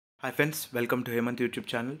Hi friends, welcome to Hemant YouTube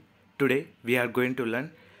channel. Today we are going to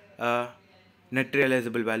learn uh, net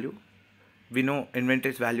realizable value. We know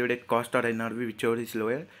inventory is valued at cost or NRV, whichever is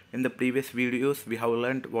lower. In the previous videos we have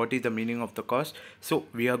learned what is the meaning of the cost. So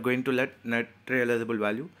we are going to learn net realizable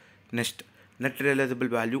value. Next, net realizable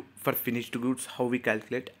value for finished goods, how we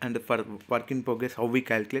calculate, and for work in progress, how we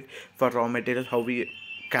calculate, for raw material, how we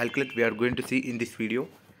calculate, we are going to see in this video.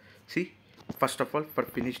 See, first of all, for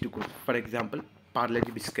finished goods, for example,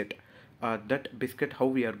 Parle-G biscuit. That biscuit, how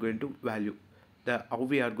we are going to value, how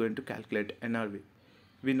we are going to calculate NRV.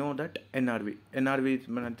 We know that NRV is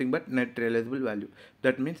nothing but net realizable value.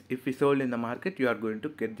 That means if we sold in the market, you are going to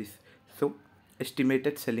get this. So,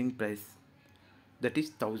 estimated selling price, that is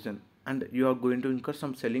 1000, and you are going to incur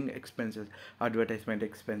some selling expenses, advertisement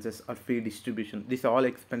expenses or fee distribution. These all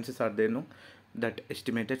expenses are there, no? That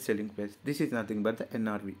estimated selling price. This is nothing but the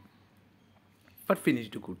NRV for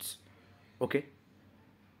finished goods. Okay,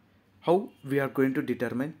 how we are going to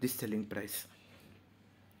determine this selling price?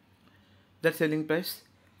 The selling price,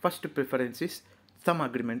 first preference is some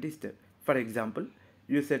agreement is there. For example,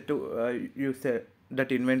 you said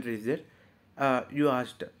that inventory is there. You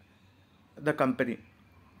asked the company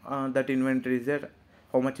that inventory is there,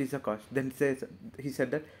 how much is the cost? Then he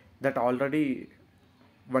said that already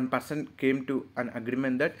one person came to an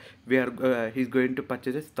agreement that he's going to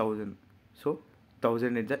purchase 1000. So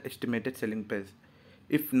 1000 is the estimated selling price.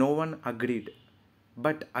 If no one agreed,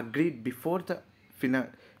 but agreed before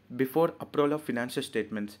approval of financial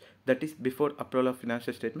statements, that is before approval of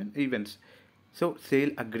financial statement events. So sale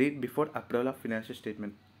agreed before approval of financial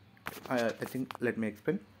statement. I think, let me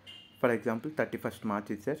explain. For example, 31st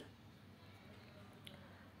March is there,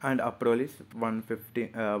 and approval is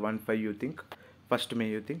 1/5 you think, 1st May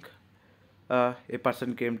you think. A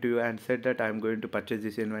person came to you and said that I am going to purchase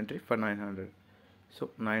this inventory for 900. So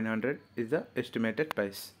 900 is the estimated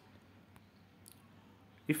price.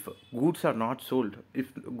 If goods are not sold,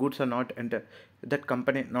 if goods are not entered, that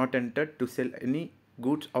company not entered to sell any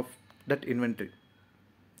goods of that inventory,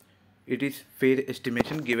 it is fair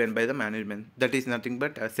estimation given by the management. That is nothing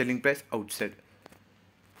but a selling price outside.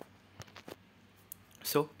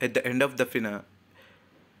 So at the end of the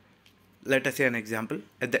let us say an example.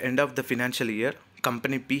 At the end of the financial year,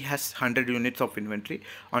 company P has 100 units of inventory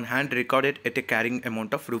on hand recorded at a carrying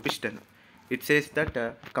amount of rupees 10. It says that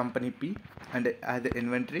company P and has the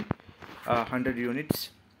inventory 100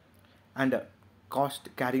 units, and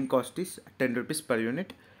carrying cost is 10 rupees per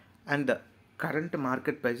unit, and the current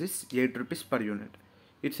market price is 8 rupees per unit.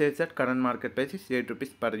 It says that current market price is 8 rupees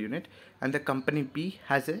per unit, and the company P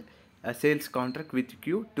has a sales contract with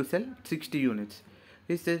Q to sell 60 units.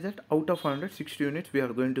 He says that out of 160 units we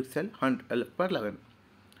are going to sell 100 per 11,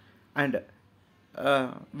 and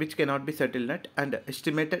which cannot be settled net, and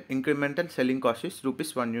estimated incremental selling cost is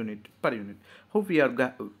rupees 1 unit per unit. How we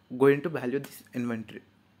are going to value this inventory?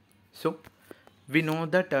 So we know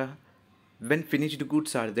that when finished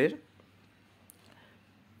goods are there,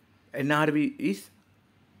 NRV is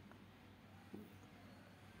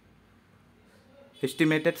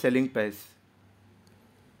estimated selling price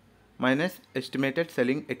minus estimated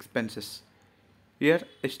selling expenses. Here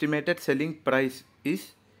estimated selling price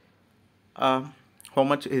is how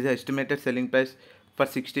much is the estimated selling price for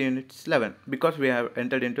 60 units? 11, because we have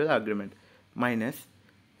entered into the agreement, minus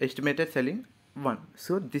estimated selling 1.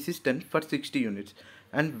 So this is 10 for 60 units,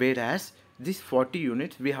 and whereas this 40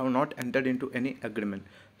 units we have not entered into any agreement.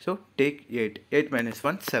 So take 8 minus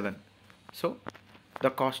 1, 7. So the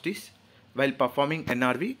cost is, while performing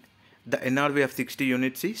NRV, the NRV of 60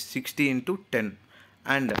 units is 60 into 10,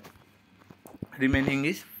 and remaining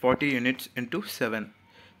is 40 units into 7,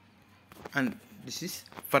 and this is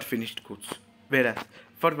for finished goods. Whereas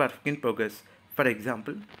for work in progress, for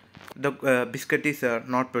example, the biscuit is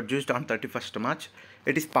not produced on 31st March,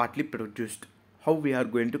 it is partly produced. How we are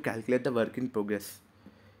going to calculate the work in progress?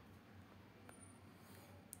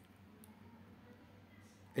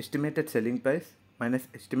 Estimated selling price minus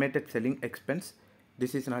estimated selling expense.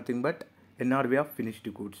 This is nothing but NRV of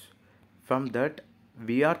finished goods. From that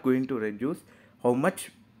we are going to reduce how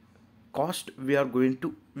much cost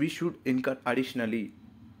we should incur additionally.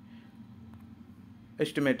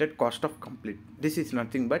 Estimated cost of complete. This is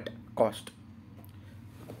nothing but cost.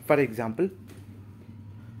 For example,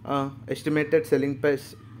 estimated selling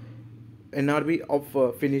price NRV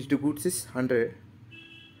of finished goods is 100,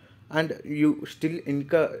 and you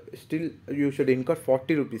you should incur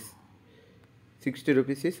 40 rupees. 60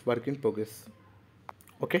 rupees is work in progress.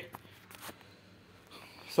 Okay,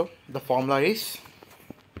 so the formula is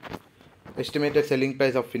estimated selling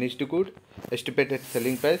price of finished good, estimated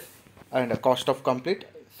selling price, and cost of complete.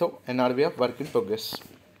 So NRV of work in progress.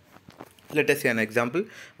 Let us see an example.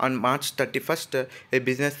 On March 31st, a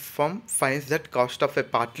business firm finds that cost of a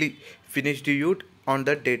partly finished unit on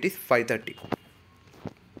the date is 530.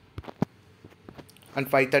 And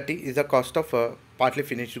 530 is the cost of a partly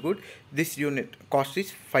finished good. This unit cost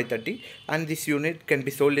is 530, and this unit can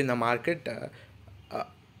be sold in the market uh,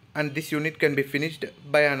 and this unit can be finished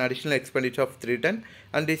by an additional expenditure of 310,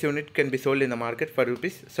 and this unit can be sold in the market for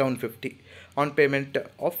rupees 750 on payment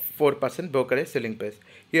of 4% brokerage selling price.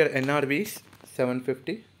 Here NRV is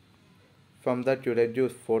 750. From that you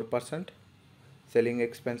reduce 4% selling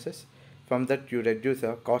expenses. From that you reduce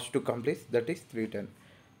a cost to complete, that is 310.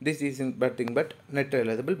 This is nothing but net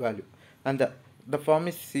realizable value, and the firm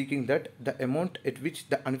is seeking that the amount at which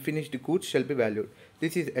the unfinished goods shall be valued.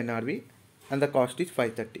 This is NRV, and the cost is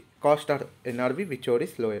 530. Cost or NRV, whichever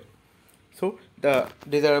is lower. So the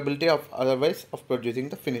desirability of otherwise of producing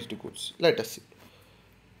the finished goods. Let us see.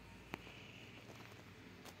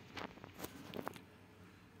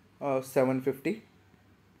 Uh, 750.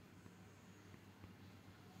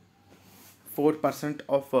 4%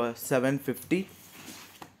 of 750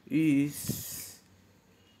 is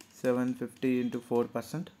 750 into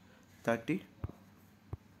 4%, 30,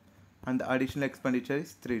 and the additional expenditure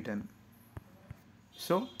is 310.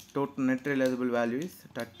 So total net realizable value is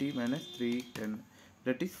 30 minus 310,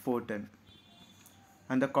 that is 410,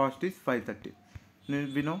 and the cost is 530.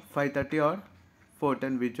 We know 530 or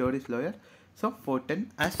 410, whichever is lower. So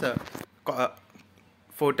 410 as a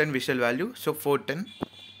 410 visual value. So 410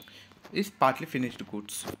 is partly finished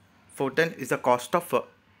goods. 410 is the cost of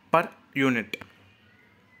per unit.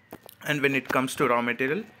 And when it comes to raw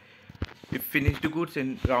material, if finished goods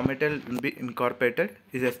in raw material will be incorporated,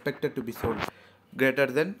 is expected to be sold greater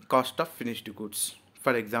than cost of finished goods.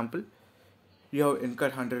 For example, you have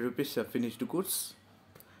incurred 100 rupees finished goods,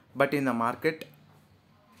 but in the market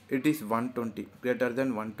it is 120, greater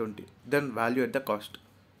than 120, then value at the cost.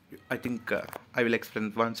 I think I will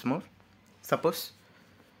explain once more. Suppose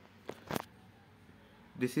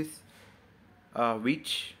this is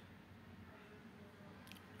wheat,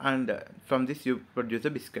 and from this you produce a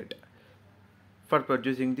biscuit. For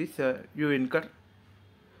producing this you incur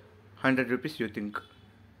 100 rupees, you think,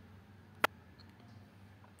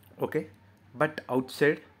 okay, but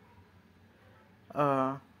outside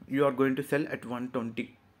you are going to sell at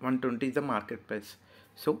 120. 120 is the market price.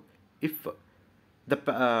 So if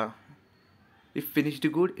if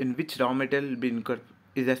finished good in which raw material will be incurred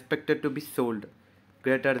is expected to be sold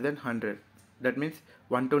greater than 100, that means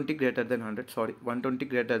 120 greater than 100, sorry, 120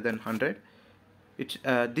 greater than 100, it's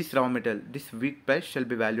this raw material, this wheat price shall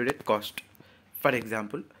be valued at cost. For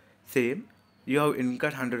example, same, you have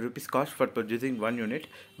incurred 100 rupees cost for producing 1 unit,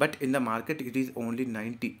 but in the market it is only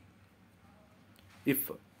 90. If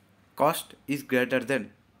cost is greater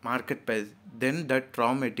than market price, then that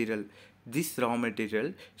raw material, this raw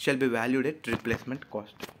material shall be valued at replacement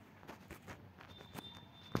cost.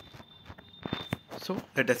 So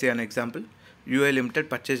let us see an example. UA Limited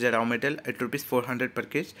purchased a raw material at rupees 400 per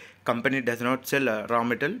kg. Company does not sell raw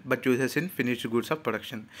material but uses in finished goods of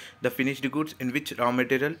production. The finished goods in which raw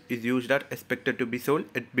material is used are expected to be sold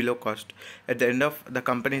at below cost. At the end of the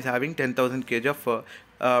company is having 10,000 kg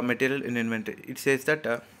of material in inventory. It says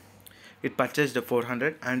that it purchased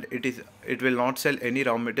 400 and it will not sell any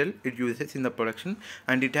raw material it uses in the production,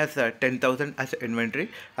 and it has 10,000 as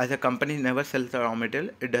inventory. As a company never sells the raw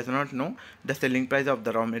material, it does not know the selling price of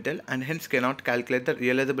the raw material and hence cannot calculate the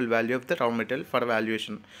realizable value of the raw material for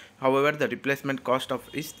valuation. However, the replacement cost of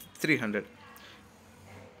is 300.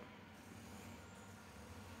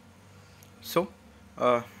 So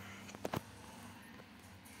how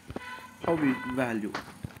we value?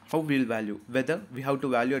 How we'll value, whether we have to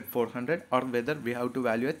value at 400 or whether we have to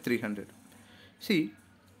value at 300. See,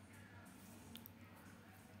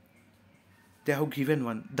 they have given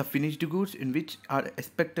one, the finished goods in which are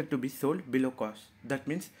expected to be sold below cost. That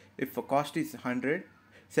means if a cost is 100,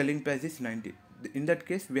 selling price is 90. In that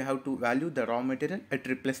case, we have to value the raw material at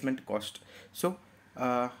replacement cost. So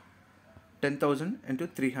 10,000 into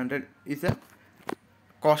 300 is a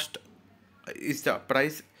cost, is the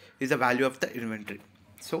price, is the value of the inventory.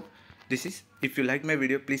 So this is, if you like my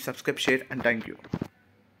video, please subscribe, share, and thank you.